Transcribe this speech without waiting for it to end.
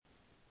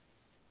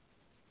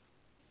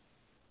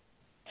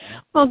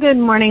Well, good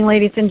morning,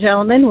 ladies and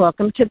gentlemen.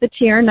 Welcome to the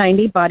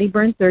TR90 Body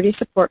Burn 30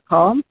 support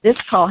call. This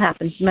call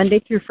happens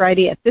Monday through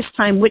Friday at this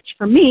time, which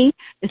for me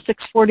is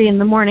 6:40 in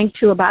the morning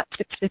to about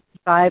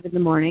 6:55 in the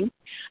morning.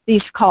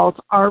 These calls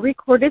are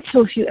recorded,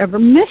 so if you ever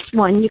miss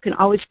one, you can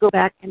always go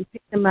back and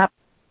pick them up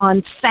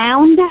on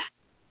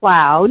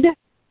SoundCloud.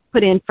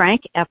 Put in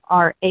Frank,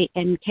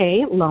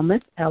 F-R-A-N-K,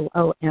 Lomas,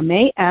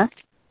 L-O-M-A-S,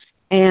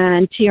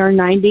 and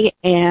TR90,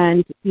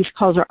 and these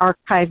calls are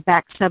archived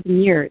back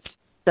 7 years.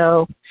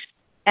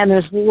 And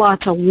there's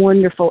lots of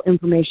wonderful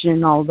information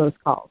in all of those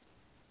calls.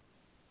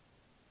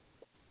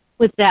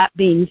 With that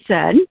being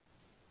said,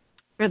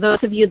 for those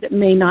of you that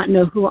may not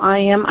know who I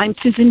am, I'm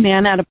Susan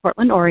Mann out of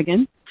Portland,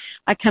 Oregon.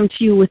 I come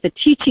to you with a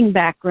teaching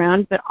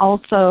background, but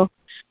also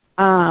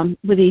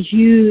with a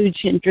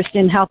huge interest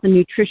in health and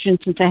nutrition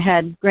since I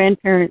had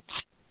grandparents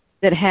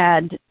that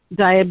had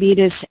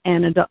diabetes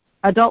and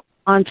adult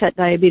onset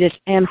diabetes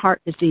and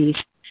heart disease.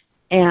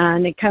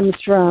 And it comes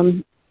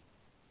from,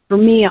 for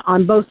me,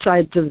 on both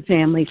sides of the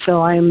family,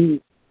 so I'm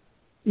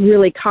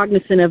really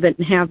cognizant of it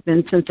and have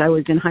been since I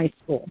was in high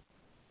school.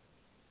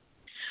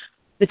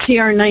 The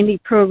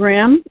TR90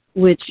 program,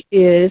 which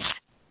is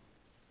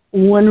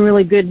one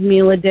really good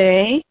meal a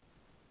day,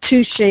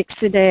 2 shakes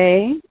a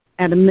day,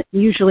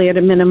 usually at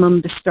a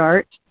minimum to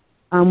start.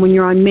 When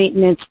you're on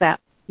maintenance, that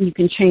you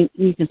can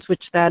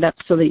switch that up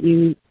so that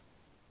you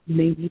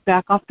maybe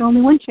back off to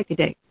only 1 shake a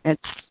day.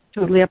 That's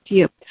totally up to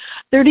you.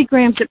 30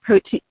 grams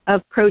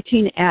of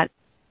protein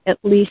at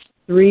least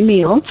 3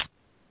 meals,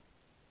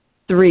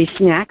 3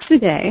 snacks a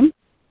day.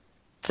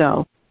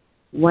 So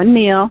 1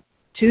 meal,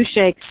 2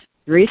 shakes,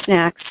 3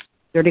 snacks,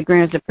 30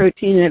 grams of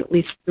protein, and at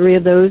least 3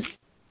 of those.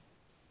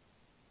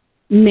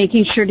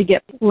 Making sure to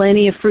get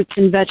plenty of fruits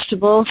and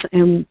vegetables,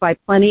 and by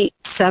plenty,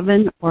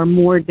 7 or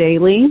more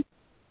daily.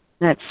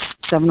 That's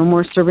 7 or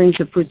more servings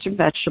of fruits and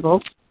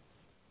vegetables.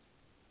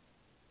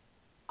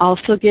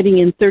 Also getting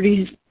in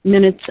 30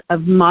 minutes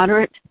of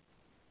moderate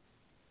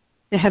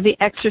to heavy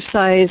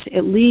exercise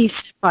at least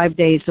 5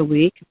 days a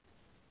week.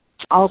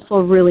 It's also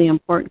really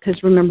important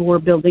because remember, we're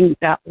building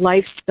that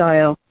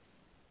lifestyle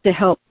to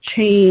help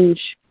change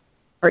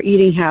our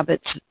eating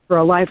habits for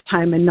a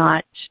lifetime and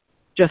not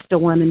just a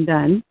one and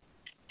done.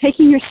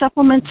 Taking your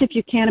supplements, if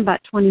you can,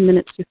 about 20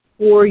 minutes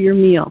before your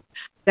meal.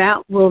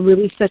 That will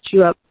really set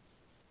you up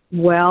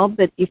well,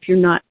 but if you're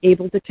not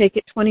able to take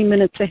it 20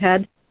 minutes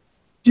ahead,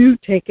 do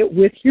take it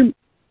with your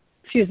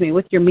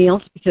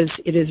meals, because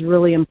it is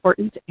really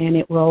important, and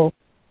it will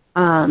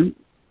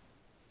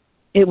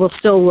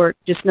still work,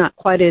 just not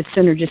quite as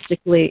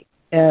synergistically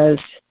as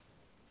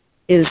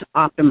is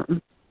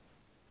optimum.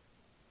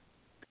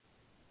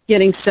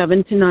 Getting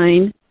 7 to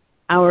 9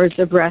 hours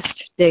of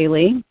rest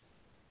daily,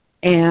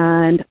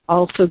 and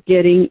also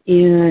getting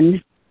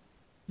in,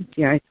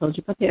 I told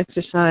you about the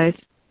exercise.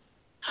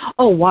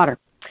 Oh, water.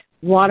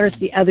 Water's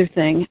the other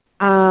thing.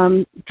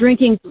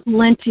 Drinking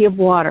plenty of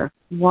water.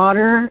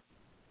 Water,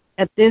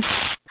 at this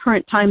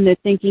current time, they're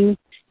thinking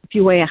if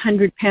you weigh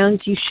 100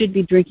 pounds, you should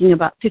be drinking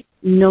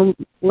no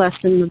less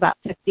than about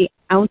 50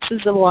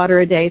 ounces of water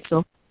a day,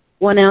 so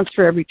 1 ounce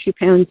for every 2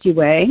 pounds you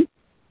weigh.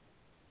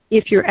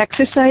 If you're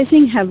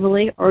exercising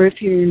heavily, or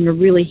if you're in a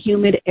really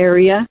humid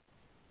area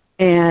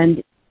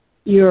and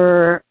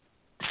you're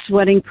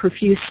sweating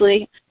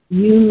profusely,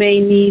 you may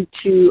need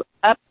to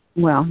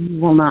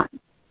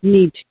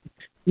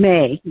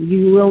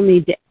you will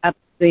need to up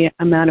the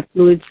amount of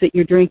fluids that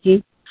you're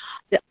drinking.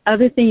 The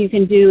other thing you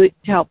can do to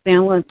help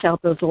balance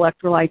out those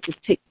electrolytes is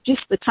take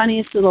just the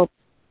tiniest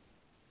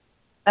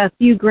a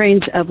few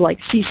grains of like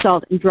sea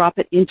salt and drop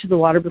it into the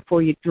water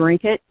before you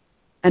drink it,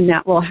 and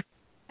that will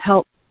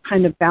help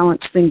kind of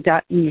balance things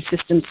out in your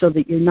system so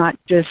that you're not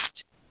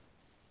just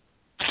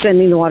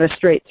sending the water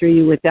straight through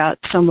you without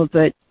some of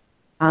it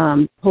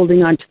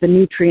holding on to the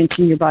nutrients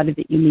in your body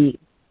that you need.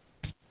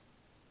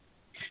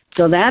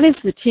 So that is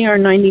the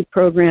TR90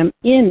 program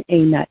in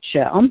a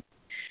nutshell.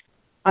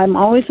 I'm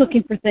always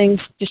looking for things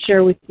to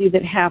share with you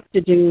that have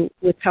to do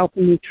with health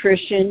and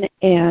nutrition,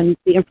 and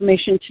the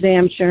information today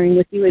I'm sharing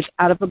with you is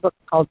out of a book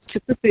called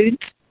Superfoods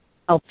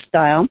Health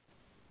Style,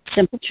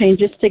 Simple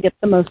Changes to Get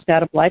the Most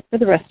Out of Life for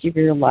the Rest of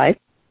Your Life.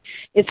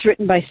 It's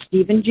written by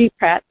Stephen G.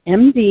 Pratt,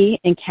 MD,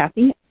 and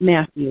Kathy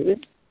Matthews.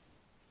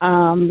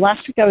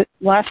 Last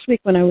week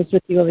when I was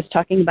with you, I was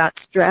talking about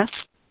stress.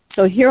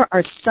 So here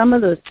are some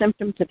of those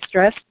symptoms of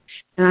stress,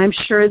 and I'm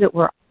sure that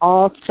we're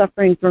all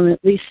suffering from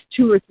at least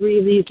 2 or 3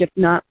 of these, if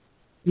not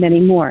many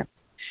more.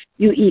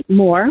 You eat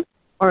more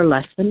or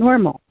less than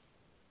normal.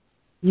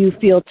 You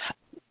feel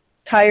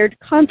tired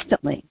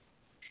constantly.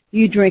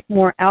 You drink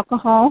more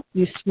alcohol,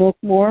 you smoke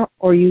more,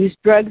 or use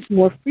drugs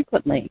more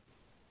frequently.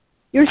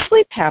 Your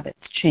sleep habits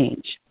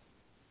change.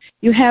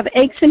 You have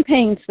aches and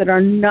pains that are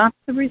not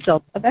the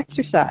result of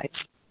exercise.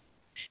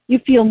 You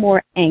feel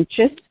more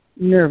anxious,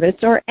 nervous,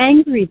 or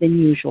angry than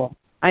usual.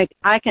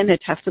 I can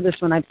attest to this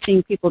when I've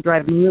seen people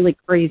driving really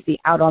crazy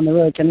out on the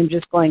roads, and I'm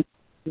just going,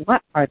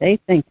 what are they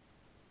thinking?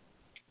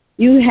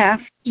 You have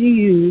to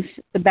use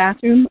the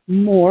bathroom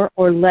more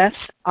or less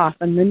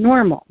often than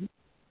normal.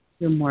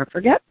 You're more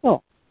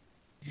forgetful.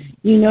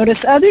 You notice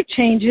other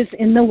changes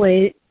in the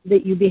way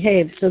that you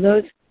behave. So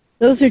those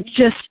are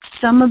just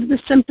some of the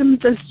symptoms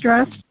of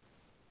stress.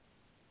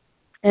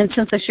 And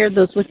since I shared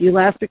those with you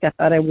last week, I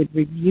thought I would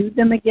review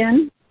them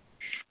again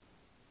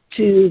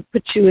to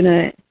put you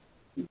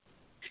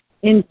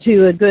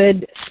into a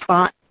good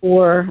spot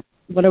for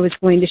what I was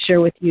going to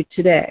share with you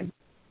today.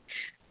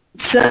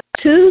 So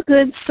 2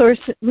 good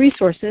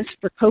resources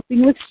for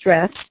coping with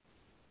stress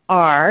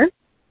are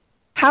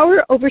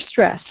Power Over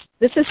Stress.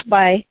 This is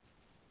by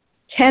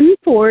Ken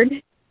Ford,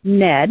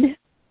 Ned,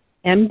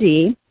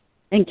 MD,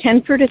 and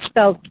Ken Ford is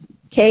spelled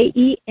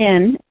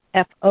Kenford.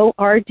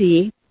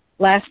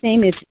 Last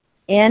name is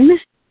Nedd.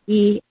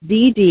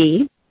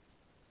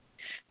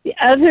 The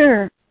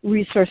other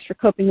resource for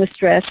coping with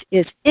stress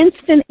is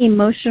Instant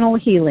Emotional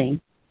Healing,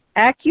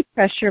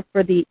 Acupressure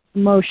for the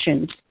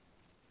Emotions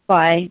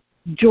by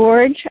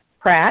George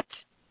Pratt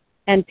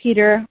and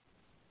Peter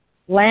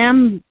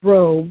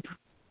Lambrove.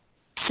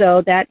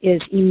 So that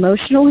is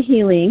Emotional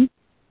Healing,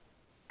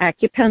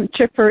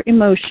 Acupuncture for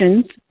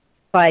Emotions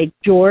by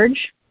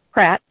George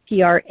Pratt,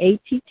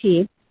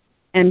 Pratt,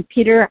 and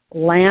Peter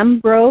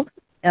Lambrove,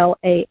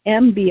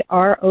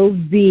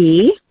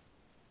 Lambrov.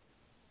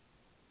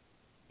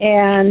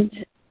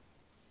 And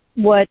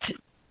what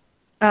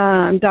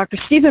Dr.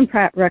 Stephen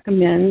Pratt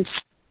recommends,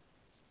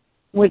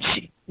 which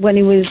when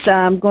he was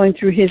going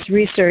through his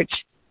research,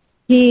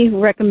 he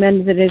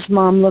recommended that his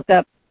mom look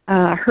up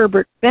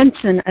Herbert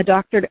Benson, a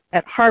doctor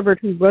at Harvard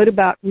who wrote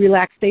about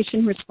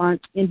relaxation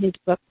response in his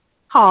book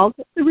called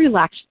The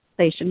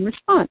Relaxation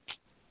Response.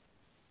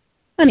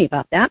 Funny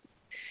about that.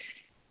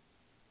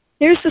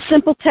 Here's the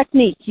simple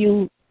technique.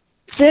 You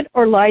sit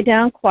or lie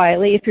down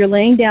quietly. If you're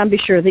laying down, be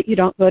sure that you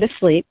don't go to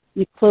sleep.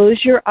 You close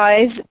your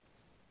eyes.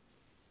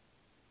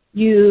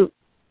 You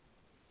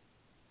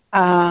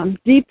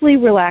deeply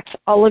relax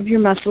all of your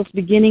muscles,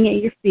 beginning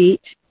at your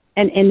feet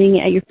and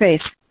ending at your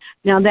face.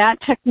 Now that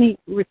technique,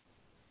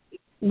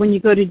 when you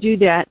go to do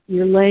that,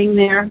 you're laying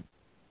there,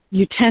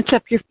 you tense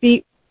up your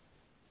feet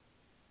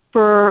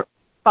for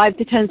 5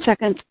 to 10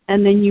 seconds,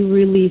 and then you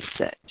release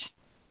it.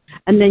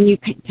 And then you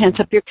tense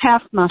up your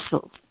calf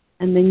muscles,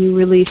 and then you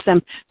release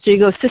them. So you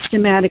go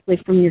systematically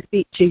from your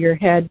feet to your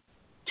head,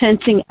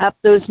 tensing up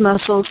those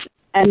muscles,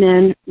 and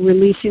then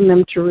releasing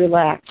them to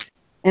relax.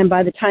 And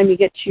by the time you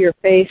get to your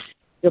face,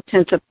 you'll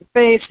tense up your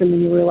face, and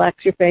then you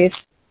relax your face.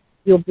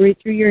 You'll breathe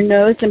through your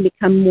nose and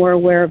become more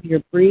aware of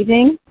your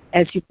breathing.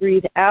 As you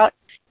breathe out,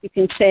 you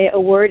can say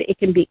a word. It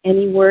can be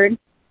any word.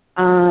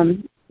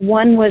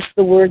 One was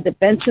the word that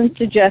Benson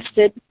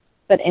suggested,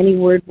 but any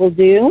word will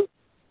do.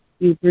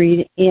 You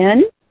breathe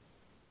in,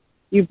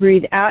 you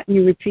breathe out, and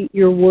you repeat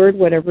your word,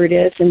 whatever it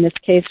is. In this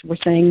case, we're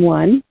saying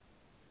 1.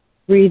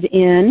 Breathe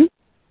in,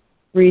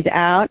 breathe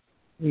out,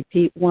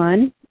 repeat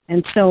 1,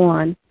 and so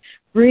on.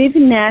 Breathe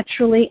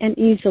naturally and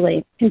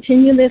easily.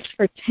 Continue this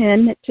for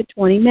 10 to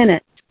 20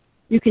 minutes.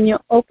 You can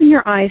open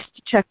your eyes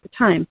to check the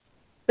time,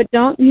 but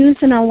don't use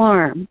an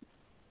alarm.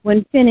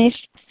 When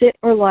finished, sit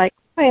or lie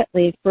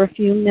quietly for a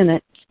few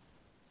minutes.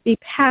 Be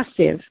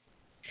passive.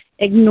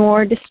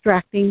 Ignore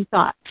distracting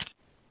thoughts.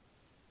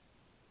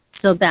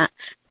 So that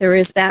there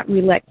is that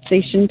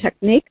relaxation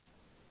technique.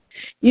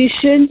 You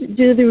should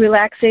do the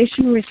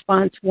relaxation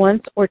response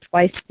once or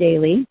twice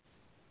daily.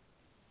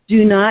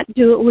 Do not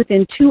do it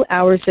within 2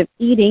 hours of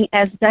eating,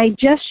 as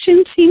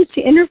digestion seems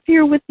to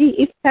interfere with the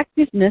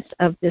effectiveness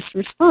of this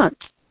response.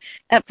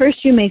 At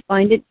first, you may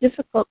find it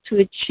difficult to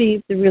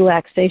achieve the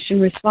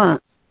relaxation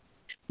response.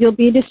 You'll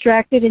be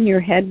distracted and your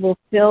head will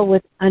fill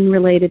with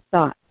unrelated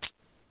thoughts.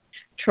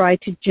 Try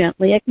to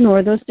gently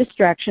ignore those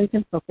distractions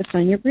and focus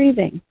on your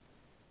breathing.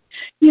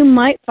 You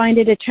might find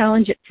it a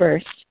challenge at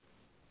first.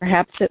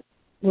 Perhaps it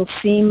will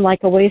seem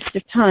like a waste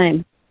of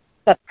time,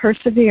 but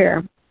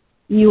persevere.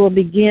 You will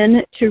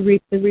begin to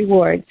reap the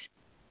rewards.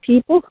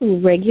 People who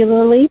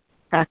regularly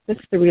practice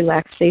the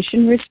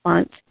relaxation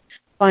response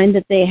find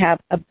that they have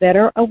a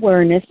better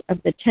awareness of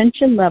the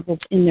tension levels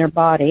in their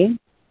body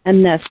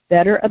and thus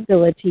better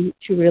ability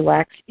to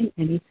relax in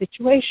any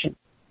situation.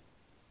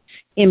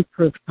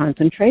 Improved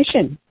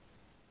concentration.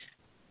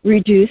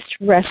 Reduced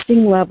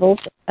resting levels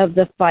of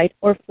the fight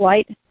or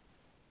flight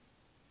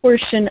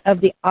portion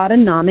of the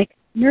autonomic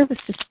nervous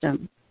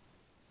system.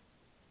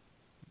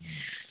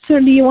 So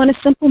do you want a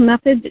simple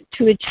method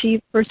to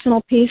achieve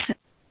personal peace?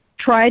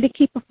 Try to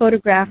keep a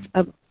photograph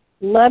of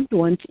loved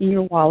ones in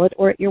your wallet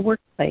or at your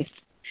workplace.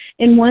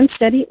 In one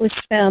study, it was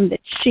found that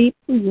sheep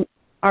who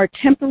are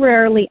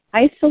temporarily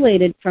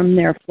isolated from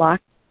their flock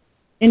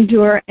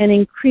endure an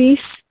increase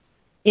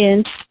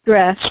in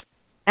stress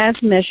as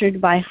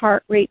measured by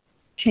heart rate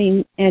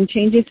change and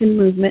changes in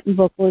movement and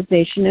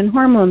vocalization and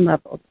hormone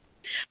levels.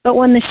 But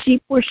when the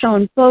sheep were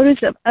shown photos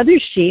of other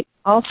sheep,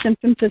 all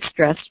symptoms of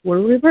stress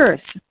were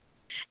reversed.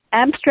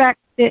 Abstract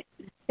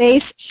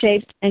face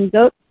shapes and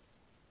goat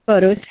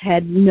photos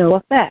had no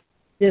effect.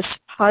 This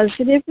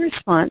positive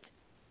response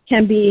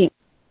can be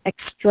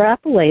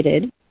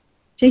extrapolated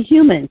to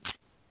humans,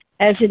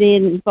 as it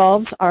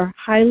involves our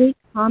highly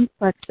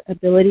complex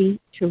ability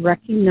to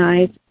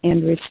recognize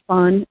and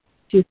respond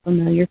to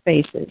familiar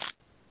faces.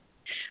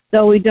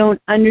 Though we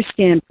don't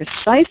understand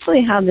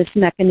precisely how this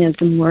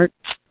mechanism works,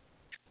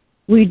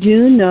 we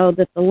do know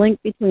that the link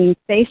between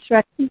face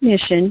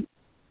recognition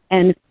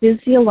and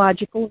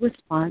physiological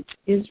response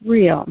is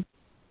real.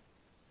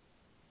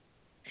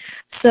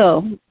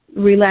 So,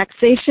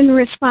 relaxation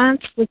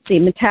response, let's see,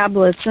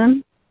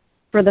 metabolism.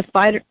 For the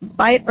fight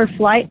or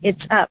flight,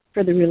 it's up.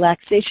 For the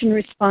relaxation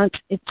response,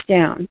 it's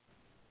down.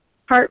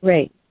 Heart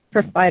rate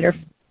for fight or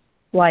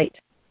flight,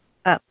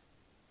 up.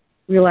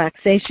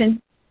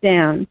 Relaxation,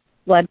 down.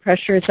 Blood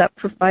pressure is up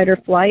for fight or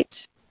flight.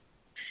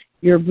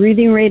 Your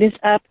breathing rate is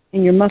up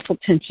and your muscle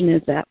tension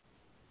is up.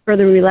 For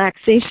the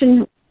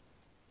relaxation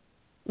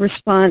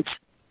response,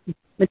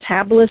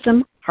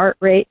 metabolism, heart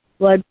rate,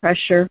 blood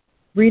pressure,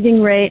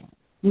 breathing rate,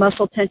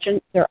 muscle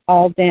tension, they're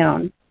all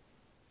down.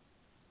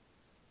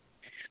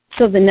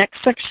 So the next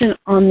section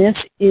on this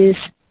is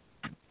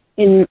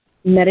in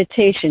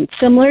meditation.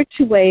 Similar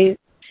to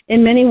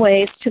in many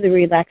ways to the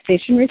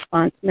relaxation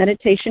response,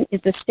 meditation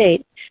is a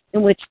state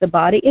in which the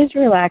body is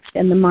relaxed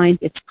and the mind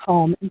is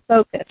calm and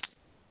focused.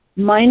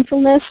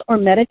 Mindfulness or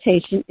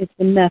meditation is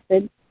the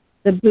method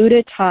the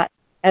Buddha taught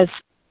as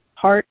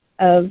part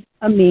of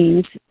a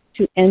means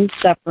to end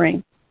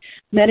suffering.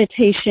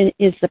 Meditation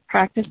is the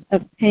practice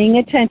of paying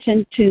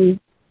attention to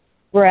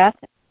breath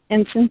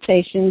and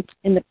sensations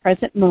in the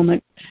present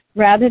moment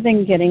rather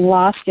than getting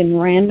lost in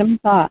random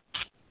thoughts,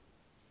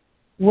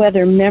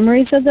 whether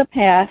memories of the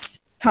past,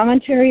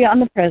 commentary on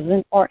the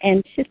present, or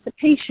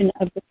anticipation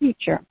of the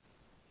future.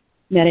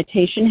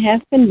 Meditation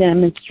has been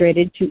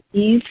demonstrated to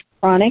ease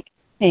chronic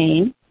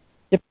pain,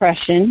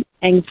 depression,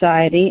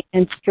 anxiety,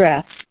 and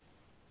stress,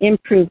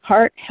 improve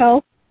heart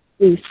health,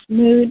 boost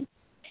mood,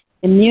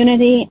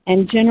 immunity,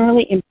 and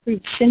generally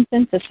improve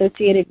symptoms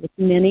associated with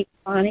many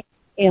chronic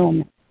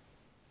ailments.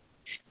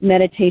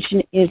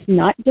 Meditation is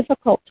not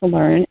difficult to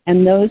learn,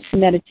 and those who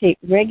meditate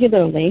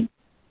regularly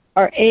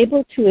are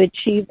able to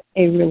achieve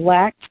a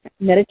relaxed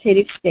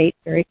meditative state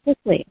very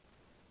quickly.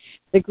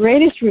 The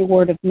greatest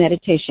reward of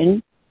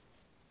meditation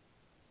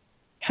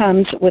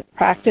comes with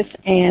practice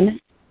and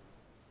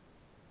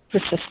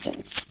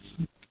persistence.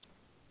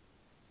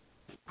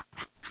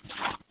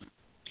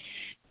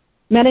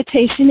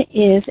 Meditation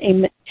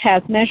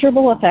has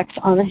measurable effects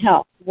on the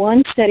health.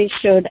 One study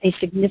showed a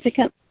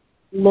significant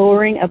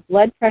lowering of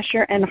blood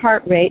pressure and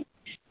heart rate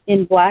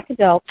in Black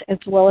adults, as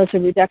well as a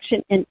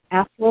reduction in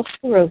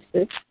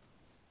atherosclerosis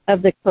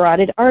of the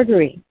carotid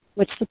artery,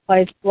 which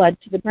supplies blood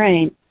to the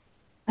brain.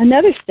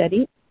 Another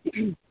study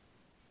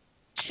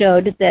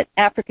showed that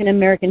African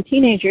American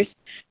teenagers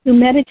who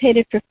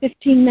meditated for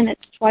 15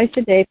 minutes twice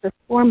a day for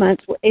 4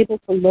 months were able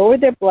to lower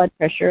their blood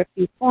pressure a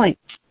few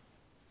points.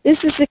 This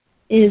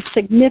is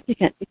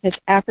significant because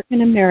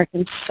African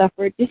Americans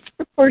suffer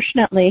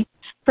disproportionately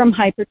from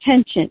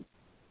hypertension.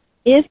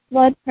 If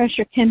blood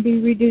pressure can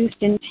be reduced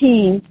in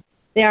teens,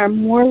 they are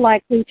more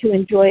likely to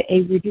enjoy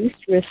a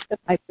reduced risk of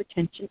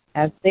hypertension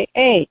as they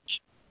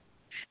age.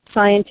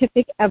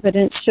 Scientific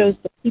evidence shows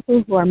that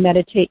people who are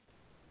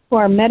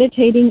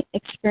meditating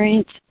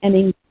experience an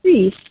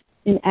increase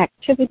in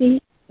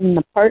activity in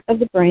the part of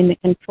the brain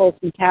that controls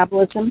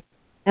metabolism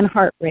and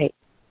heart rate.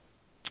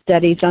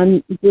 Studies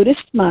on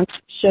Buddhist monks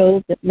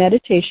show that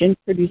meditation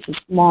produces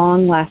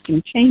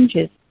long-lasting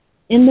changes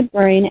in the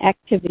brain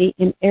activity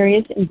in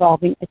areas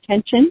involving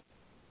attention,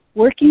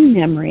 working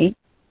memory,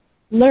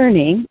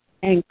 learning,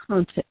 and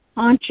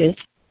conscious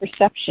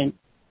perception.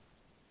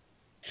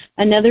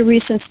 Another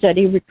recent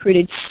study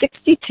recruited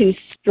 62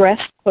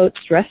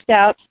 stressed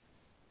out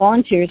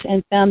volunteers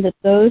and found that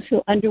those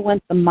who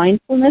underwent the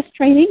mindfulness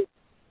training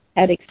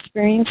had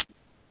experienced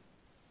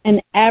an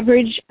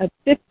average of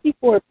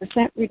 54%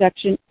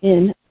 reduction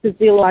in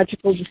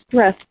physiological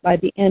distress by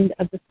the end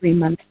of the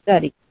 3-month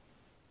study.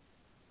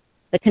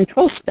 The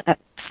control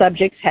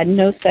subjects had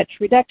no such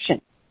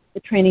reduction. The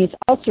trainees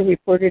also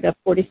reported a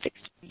 46%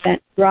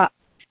 drop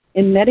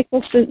in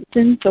medical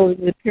symptoms over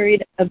the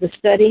period of the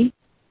study,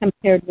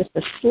 compared with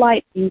a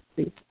slight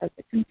increase of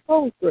the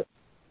control group.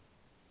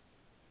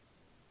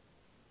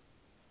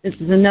 This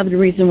is another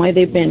reason why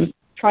they've been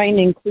trying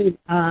to include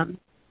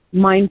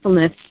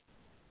mindfulness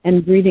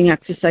and breathing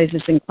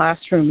exercises in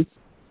classrooms.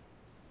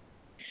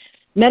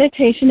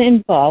 Meditation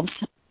involves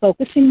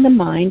focusing the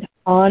mind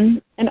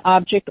on an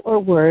object or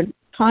word,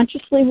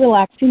 consciously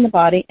relaxing the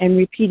body, and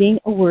repeating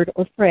a word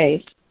or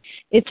phrase.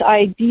 It's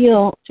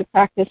ideal to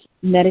practice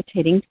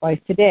meditating twice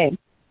a day,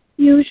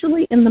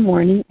 usually in the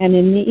morning and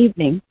in the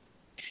evening.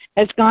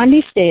 As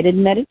Gandhi stated,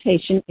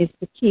 meditation is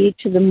the key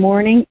to the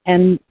morning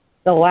and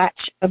the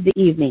latch of the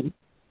evening.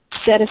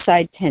 Set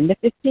aside 10 to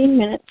 15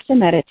 minutes to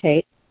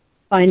meditate.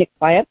 Find a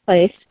quiet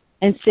place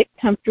and sit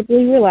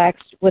comfortably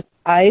relaxed with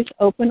eyes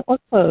open or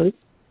closed.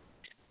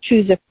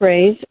 Choose a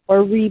phrase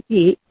or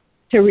repeat.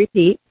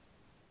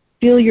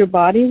 Feel your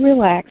body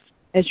relax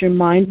as your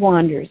mind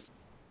wanders.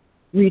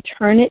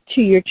 Return it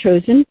to your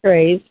chosen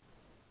phrase.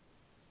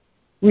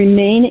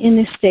 Remain in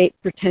this state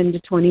for 10 to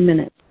 20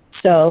 minutes.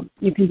 So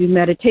you can do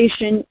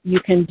meditation, you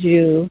can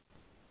do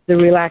the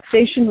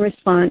relaxation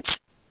response.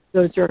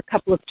 Those are a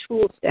couple of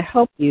tools to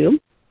help you.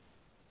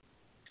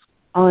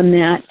 on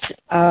that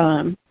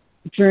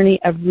journey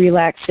of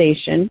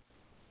relaxation.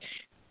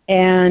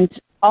 And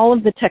all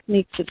of the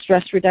techniques of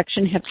stress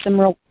reduction have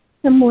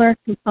similar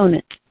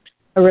components: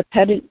 a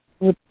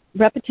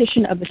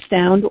repetition of a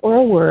sound or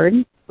a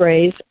word,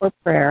 phrase or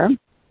prayer,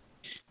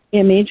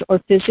 image or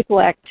physical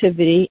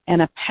activity,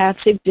 and a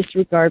passive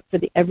disregard for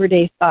the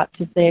everyday thoughts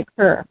as they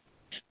occur.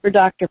 For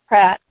Dr.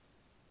 Pratt,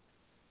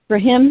 for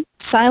him,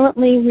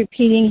 silently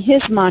repeating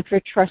his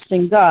mantra,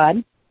 trusting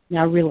God,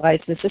 now realize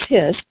this is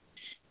his,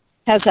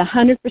 has a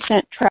 100%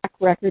 track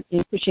record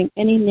in pushing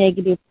any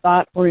negative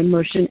thought or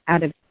emotion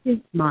out of his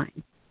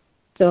mind.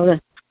 So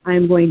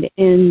I'm going to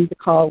end the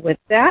call with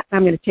that.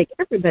 I'm going to take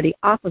everybody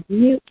off of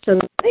mute so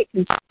that they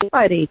can say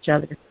bye to each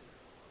other.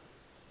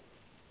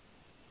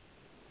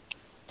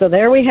 So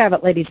there we have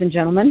it, ladies and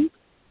gentlemen.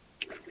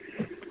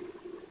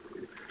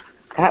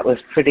 That was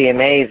pretty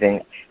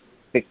amazing.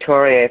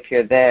 Victoria, if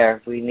you're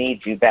there, we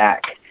need you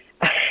back.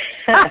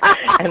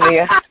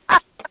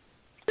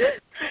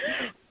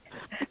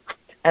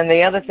 And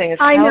the other thing is,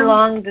 how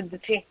long did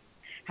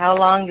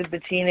the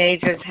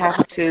teenagers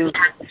have to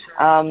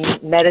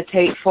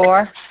meditate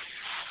for?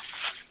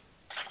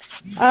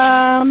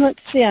 Let's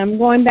see. I'm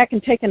going back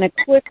and taking a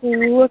quick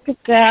look at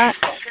that.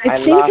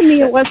 It seemed to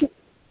me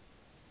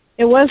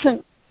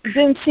it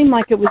didn't seem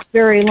like it was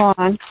very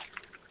long.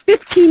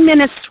 15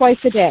 minutes twice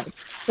a day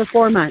for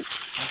 4 months.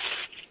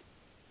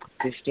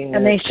 15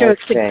 minutes twice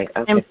a day.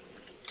 Okay.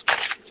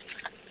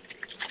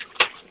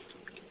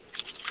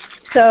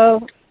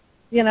 So,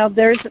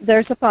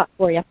 there's a thought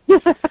for you.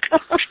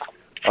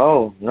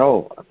 Oh,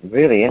 no,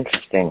 really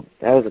interesting.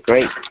 That was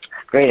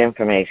great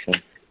information.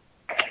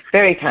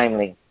 Very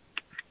timely.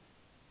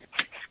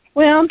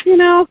 Well,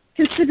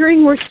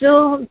 considering we're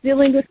still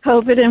dealing with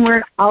COVID and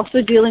we're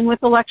also dealing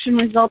with election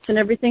results and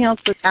everything else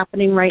that's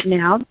happening right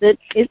now, that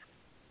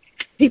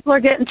people are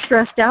getting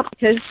stressed out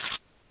because,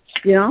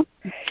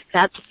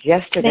 that's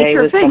Yesterday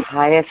was the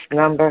highest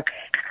number.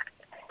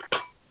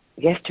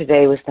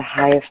 Yesterday was the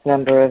highest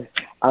number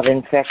of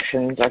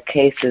infections or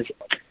cases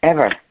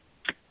ever.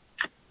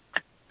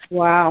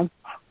 Wow.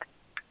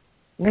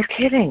 No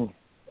kidding.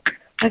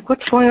 Like,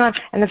 what's going on?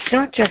 And it's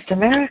not just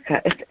America.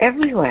 It's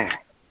everywhere.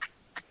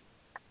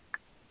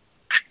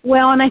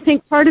 Well, and I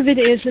think part of it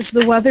is as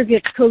the weather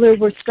gets cooler,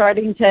 we're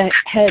starting to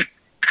head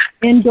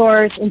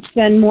indoors and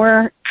spend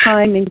more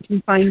time in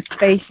confined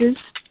spaces.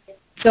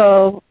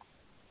 So,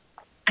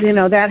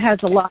 that has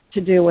a lot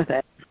to do with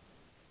it.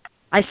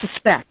 I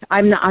suspect.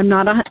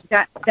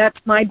 That's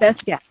my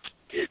best guess.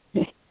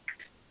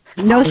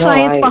 No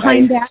science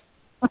behind that.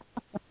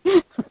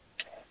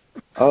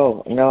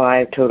 Oh, no,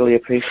 I totally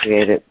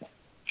appreciate it.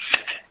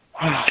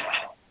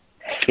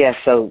 Yes,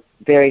 so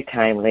very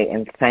timely,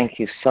 and thank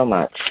you so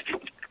much.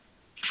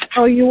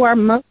 Oh, you are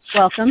most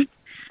welcome.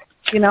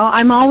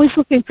 I'm always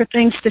looking for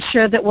things to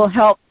share that will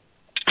help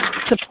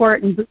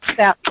support and boost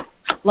that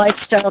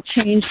lifestyle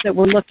change that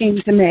we're looking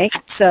to make.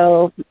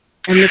 So,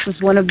 and this is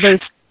one of those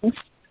things.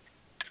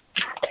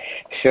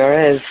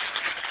 Sure is.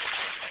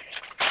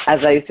 As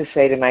I used to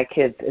say to my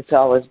kids, it's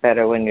always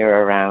better when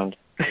you're around.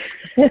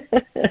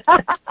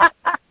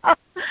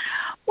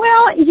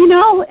 Well,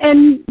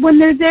 and when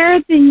they're there,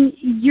 then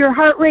your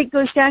heart rate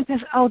goes down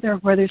because, they're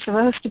where they're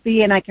supposed to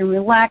be, and I can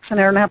relax, and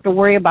I don't have to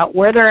worry about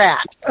where they're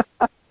at.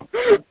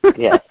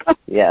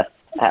 Yes,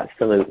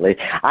 absolutely.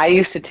 I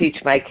used to teach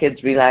my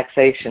kids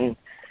relaxation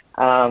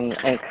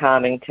and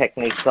calming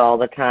techniques all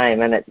the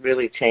time, and it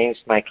really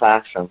changed my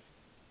classroom.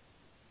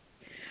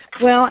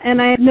 Well,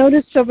 and I have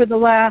noticed over the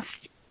last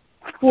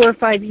 4 or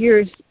 5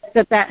 years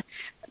that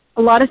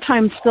a lot of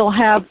times they'll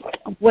have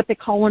what they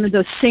call one of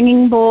those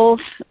singing bowls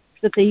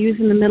that they use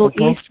in the Middle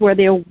East, where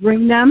they'll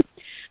ring them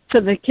so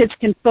the kids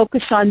can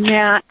focus on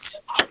that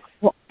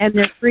and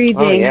their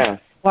breathing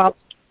while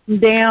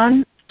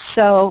down.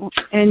 So,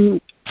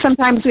 and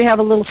sometimes we have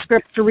a little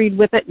script to read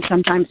with it, and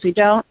sometimes we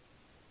don't.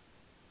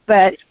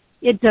 But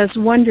it does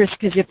wonders,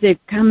 because if they're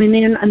coming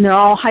in and they're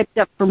all hyped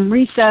up from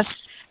recess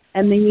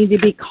and they need to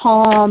be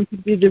calm to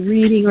do the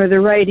reading or the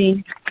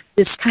writing,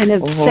 this kind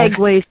of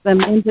segues them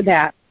into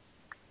that.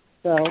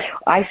 So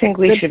I think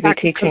we should be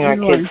teaching our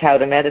kids how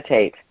to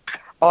meditate.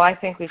 Oh, I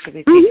think we should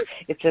be teaching.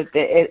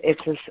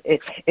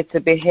 It's a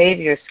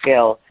behavior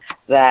skill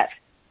that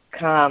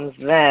calms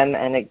them,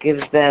 and it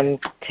gives them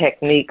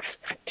techniques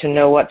to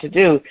know what to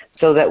do,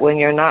 so that when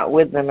you're not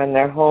with them and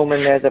they're home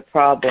and there's a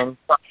problem,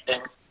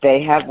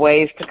 they have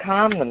ways to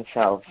calm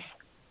themselves.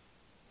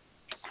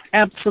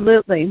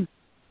 Absolutely.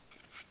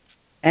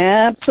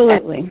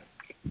 Absolutely.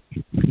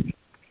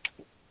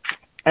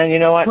 And you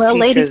know what? Well,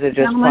 teachers are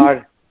just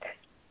part.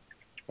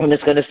 I'm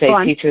just going to say,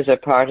 teachers are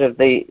part of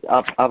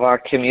of our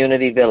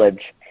community village.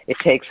 It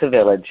takes a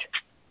village.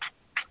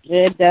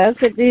 It does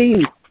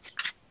indeed.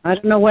 I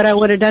don't know what I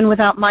would have done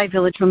without my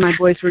village when my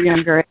boys were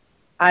younger.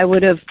 I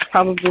would have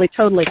probably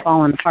totally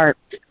fallen apart.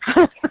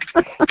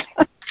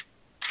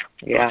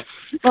 Yeah.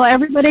 Well,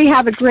 everybody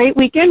have a great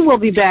weekend. We'll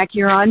be back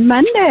here on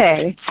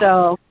Monday.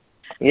 So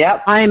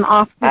yep. I'm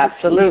off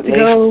to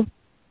go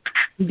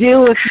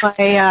deal with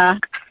my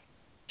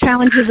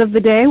challenges of the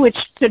day, which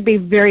should be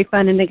very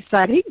fun and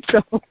exciting.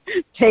 So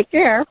take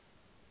care.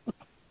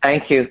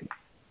 Thank you.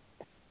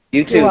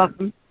 You too. You're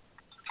welcome.